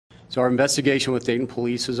So our investigation with Dayton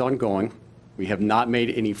Police is ongoing. We have not made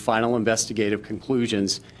any final investigative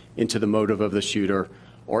conclusions into the motive of the shooter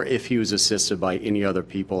or if he was assisted by any other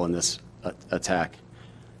people in this attack.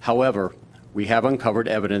 However, we have uncovered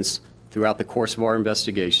evidence throughout the course of our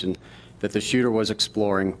investigation that the shooter was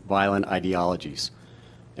exploring violent ideologies.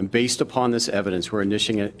 And based upon this evidence, we're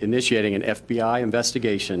initiating an FBI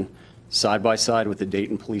investigation side by side with the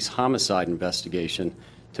Dayton Police homicide investigation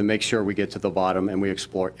to make sure we get to the bottom and we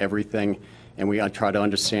explore everything and we try to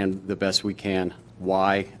understand the best we can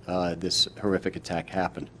why this horrific attack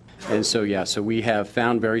happened. And so, yeah, so we have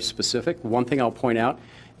found very specific. One thing I'll point out,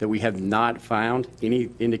 that we have not found any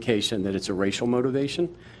indication that it's a racial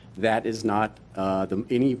motivation. That is not,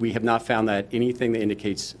 we have not found that anything that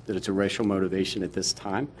indicates that it's a racial motivation at this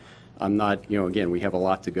time. I'm not, again, we have a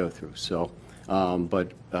lot to go through. So,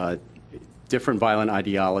 but different violent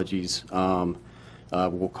ideologies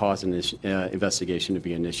will cause an investigation to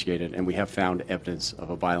be initiated, and we have found evidence of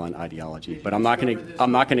a violent ideology. But I'm not going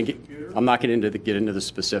to get into the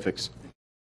specifics.